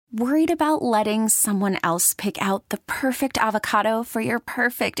Worried about letting someone else pick out the perfect avocado for your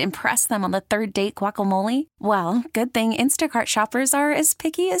perfect impress them on the third date guacamole? Well, good thing Instacart shoppers are as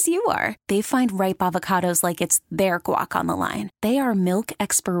picky as you are. They find ripe avocados like it's their guac on the line. They are milk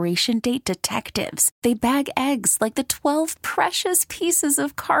expiration date detectives. They bag eggs like the 12 precious pieces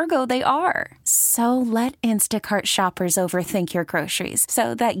of cargo they are. So let Instacart shoppers overthink your groceries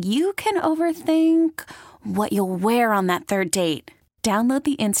so that you can overthink what you'll wear on that third date. Download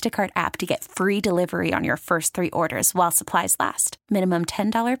the Instacart app to get free delivery on your first 3 orders while supplies last. Minimum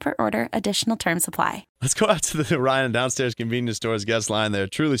 $10 per order. Additional terms apply. Let's go out to the Ryan Downstairs Convenience Store's guest line there.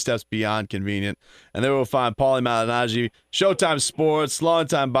 Truly steps beyond convenient. And there we'll find Pauli Malignaggi, Showtime Sports,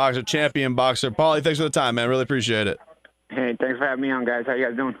 longtime boxer, champion boxer. Pauli, thanks for the time, man. Really appreciate it. Hey, thanks for having me on, guys. How you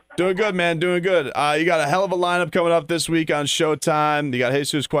guys doing? Doing good, man. Doing good. You got a hell of a lineup coming up this week on Showtime. You got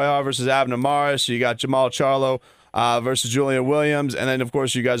Jesus Cuellar versus Abner Maris. You got Jamal Charlo versus Julian Williams. And then, of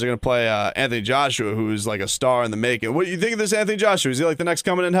course, you guys are going to play Anthony Joshua, who's like a star in the making. What do you think of this Anthony Joshua? Is he like the next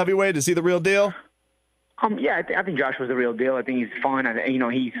coming in heavyweight? Is he the real deal? Yeah, I think Joshua's the real deal. I think he's fun.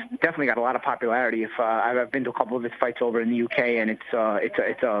 He's definitely got a lot of popularity. I've been to a couple of his fights over in the UK, and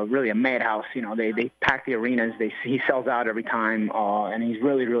it's really a madhouse. They pack the arenas. He sells out every time, and he's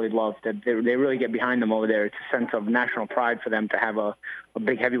really, really loved. They really get behind him over there. It's a sense of national pride for them to have a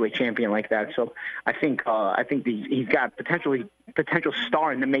big heavyweight champion like that. So I think he's got potential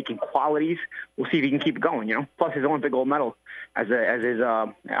star in the making qualities. We'll see if he can keep it going. Plus his Olympic gold medal as his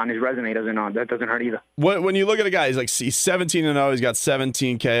on his resume doesn't hurt either. When you look at a guy, he's 17-0. He's got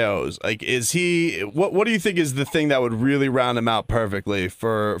 17 KOs. Like, is he? What do you think is the thing that would really round him out perfectly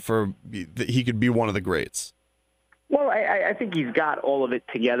for he could be one of the greats? Well, I think he's got all of it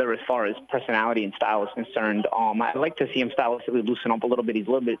together as far as personality and style is concerned. I'd like to see him stylistically loosen up a little bit. He's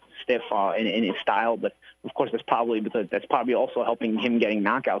a little bit stiff in his style, but of course that's probably also helping him getting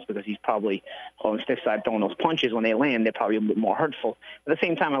knockouts because he's probably on the stiff side throwing those punches. When they land, they're probably a bit more hurtful. At the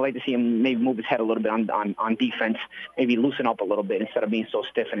same time, I'd like to see him maybe move his head a little bit on defense, maybe loosen up a little bit instead of being so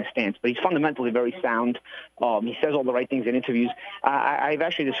stiff in his stance. But he's fundamentally very sound. He says all the right things in interviews. I've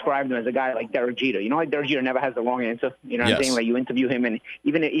actually described him as a guy like Derek Jeter. Like Derek Jeter never has the wrong answer. You know what I'm saying? Like you interview him, and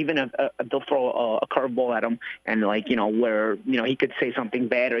even they'll throw a curveball at him, and where he could say something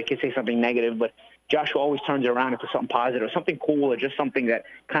bad or he could say something negative, but Joshua always turns it around into something positive, something cool, or just something that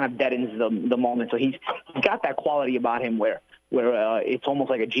kind of deadens the moment. So he's got that quality about him where it's almost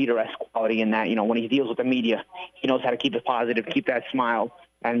like a Jeter-esque quality in that when he deals with the media, he knows how to keep it positive, keep that smile,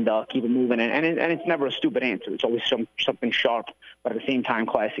 and keep it moving. And it's never a stupid answer. It's always something sharp, but at the same time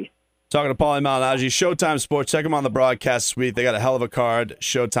classy. Talking to Pauli Malignaggi, Showtime Sports. Check them on the broadcast suite. They got a hell of a card.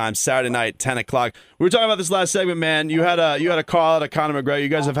 Showtime Saturday night, 10 o'clock. We were talking about this last segment, man. You had a call out of Conor McGregor. You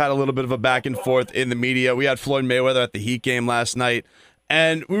guys have had a little bit of a back and forth in the media. We had Floyd Mayweather at the Heat game last night,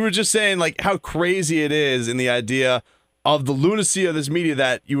 and we were just saying like how crazy it is in the idea of the lunacy of this media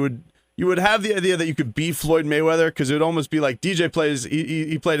that you would have the idea that you could beat Floyd Mayweather because it would almost be like DJ plays.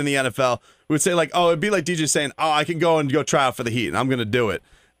 He played in the NFL. We would say like, oh, it'd be like DJ saying, oh, I can go try out for the Heat and I'm gonna do it.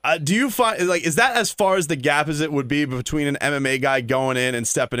 Do you find is that as far as the gap as it would be between an MMA guy going in and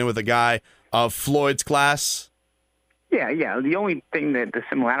stepping in with a guy of Floyd's class? Yeah. The only thing that the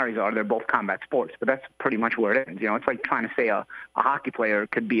similarities are, they're both combat sports, but that's pretty much where it is. It's like trying to say a hockey player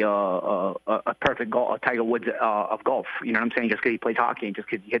could be a perfect a Tiger Woods of golf. You know what I'm saying? Just because he plays hockey and just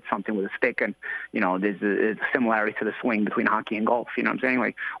because he hits something with a stick, and there's a similarity to the swing between hockey and golf. You know what I'm saying?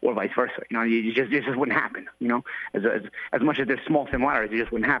 Like, or vice versa. It just wouldn't happen. As much as there's small similarities, it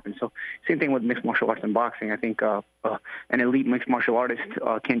just wouldn't happen. So same thing with mixed martial arts and boxing. I think an elite mixed martial artist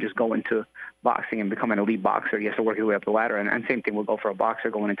can't just go into boxing and become an elite boxer. He has to work his way up the ladder, and same thing will go for a boxer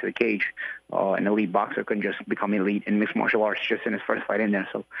going into the cage. An elite boxer couldn't just become elite in mixed martial arts just in his first fight in there.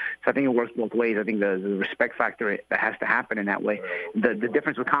 So I think it works both ways. I think the respect factor that has to happen in that way. The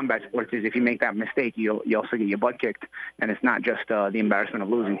difference with combat sports is if you make that mistake, you also get your butt kicked, and it's not just the embarrassment of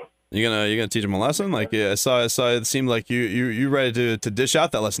losing. You gonna teach him a lesson? Like, yeah, I saw it seemed like you ready to dish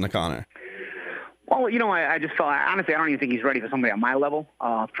out that lesson to Conor. Well, I just felt, honestly, I don't even think he's ready for somebody at my level.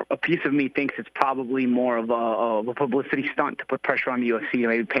 A piece of me thinks it's probably more of a publicity stunt to put pressure on the UFC to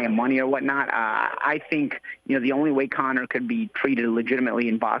maybe pay him money or whatnot. I think, the only way Conor could be treated legitimately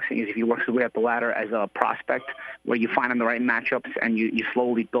in boxing is if he works his way up the ladder as a prospect, where you find him the right matchups and you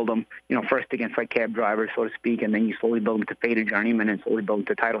slowly build him, first against like cab drivers, so to speak, and then you slowly build him to faded journeyman and slowly build him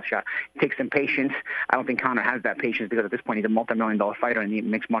to title shot. It takes some patience. I don't think Conor has that patience because at this point he's a multi-million-dollar fighter in the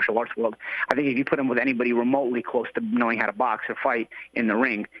mixed martial arts world. I think if you put him with anybody remotely close to knowing how to box or fight in the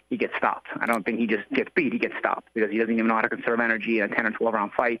ring, he gets stopped. I don't think he just gets beat. He gets stopped because he doesn't even know how to conserve energy in a 10 or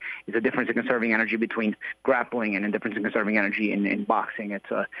 12-round fight. There's a difference in conserving energy between grappling and a difference in conserving energy in boxing.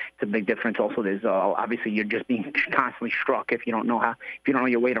 It's a big difference. Also, there's obviously you're just being constantly struck if you don't know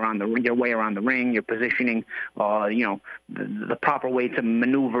your way around the ring, your positioning, the proper way to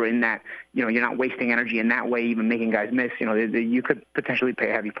maneuver in that. You're not wasting energy in that way, even making guys miss. You could potentially pay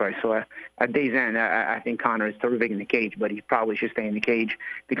a heavy price. So at day's end, I think Conor is terrific in the cage, but he probably should stay in the cage.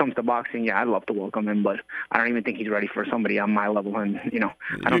 If he comes to boxing, yeah, I'd love to welcome him, but I don't even think he's ready for somebody on my level, and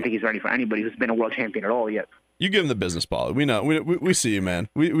I don't think he's ready for anybody who's been a world champion at all yet. You give him the business, Pauli. We know. We see you, man.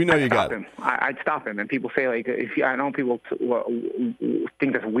 We know you got him. I'd stop him. And people say, I know people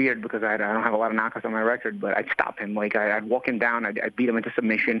think that's weird because I don't have a lot of knockouts on my record, but I'd stop him. I'd walk him down. I'd beat him into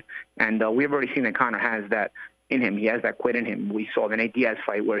submission. And we've already seen that Conor has that in him. He has that quit in him. We saw the Nate Diaz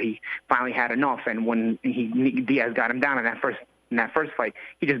fight where he finally had enough, and when Diaz got him down in that first fight,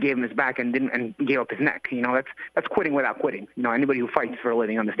 he just gave him his back and gave up his neck. That's quitting without quitting. Anybody who fights for a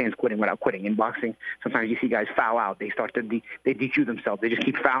living understands quitting without quitting. In boxing, sometimes you see guys foul out. They start to they DQ themselves. They just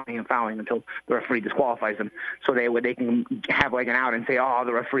keep fouling and fouling until the referee disqualifies them. So they can have an out and say, "Oh,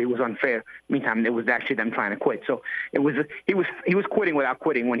 the referee was unfair." Meantime, it was actually them trying to quit. So he was quitting without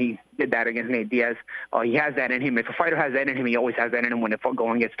quitting when he did that against Nate Diaz. He has that in him. If a fighter has that in him, he always has that in him when the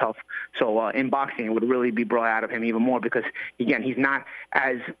going gets tough. So in boxing, it would really be brought out of him even more because, again, he's not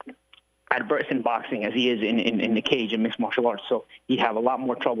as adverse in boxing as he is in the cage in mixed martial arts. So he'd have a lot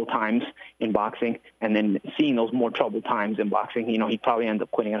more trouble times in boxing, and then seeing those more trouble times in boxing, he'd probably end up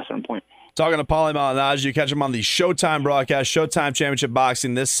quitting at a certain point. Talking to Pauli Malignaggi, you catch him on the Showtime broadcast, Showtime Championship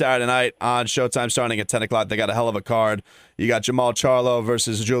Boxing this Saturday night on Showtime starting at 10 o'clock. They got a hell of a card. You got Jamal Charlo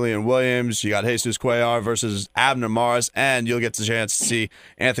versus Julian Williams. You got Jesus Cuellar versus Abner Maris, and you'll get the chance to see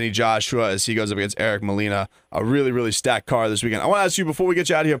Anthony Joshua as he goes up against Eric Molina. A really, really stacked card this weekend. I want to ask you, before we get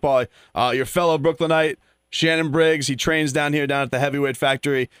you out of here, Pauli, your fellow Brooklynite, Shannon Briggs, he trains down at the Heavyweight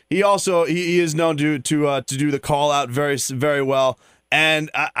Factory. He is known to do the call out very, very well.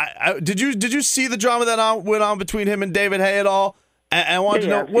 And did you see the drama that went on between him and David Haye at all? And I wanted to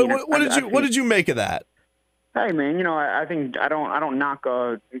know what did you make of that? Hey man, I think I don't knock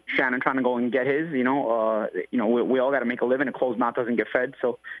Shannon trying to go and get his. We all got to make a living. A closed mouth doesn't get fed.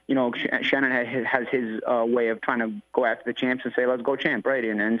 So Shannon has his way of trying to go after the champs and say, "Let's go, champ," right,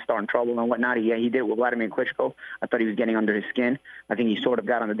 and start in trouble and whatnot. He did with Vladimir Klitschko. I thought he was getting under his skin. I think he sort of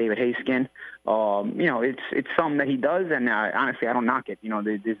got under David Haye's skin. It's something that he does, and honestly, I don't knock it.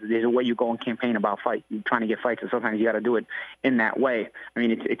 There's a way you go and campaign about fight. You're trying to get fights, and sometimes you got to do it in that way. I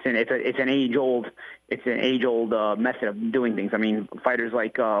mean, it's an age-old method of doing things. I mean, fighters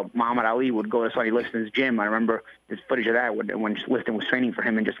like Muhammad Ali would go to Sonny Liston's gym. I remember there's footage of that when Liston was training for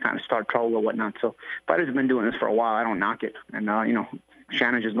him and just kind of start trouble or whatnot. So fighters have been doing this for a while. I don't knock it, and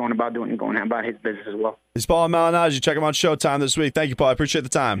Shannon's just going about about his business as well. He's Pauli Malignaggi. Check him on Showtime this week. Thank you, Paul. I appreciate the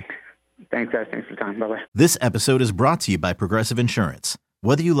time. Thanks, guys. Thanks for the time. Bye-bye. This episode is brought to you by Progressive Insurance.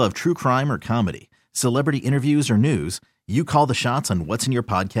 Whether you love true crime or comedy, celebrity interviews or news, you call the shots on what's in your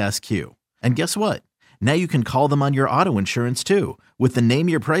podcast queue. And guess what? Now you can call them on your auto insurance too with the Name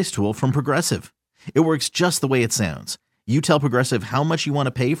Your Price tool from Progressive. It works just the way it sounds. You tell Progressive how much you want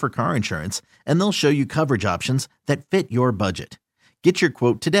to pay for car insurance, and they'll show you coverage options that fit your budget. Get your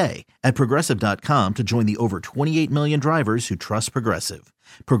quote today at Progressive.com to join the over 28 million drivers who trust Progressive.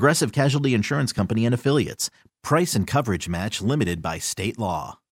 Progressive Casualty Insurance Company and Affiliates. Price and coverage match limited by state law.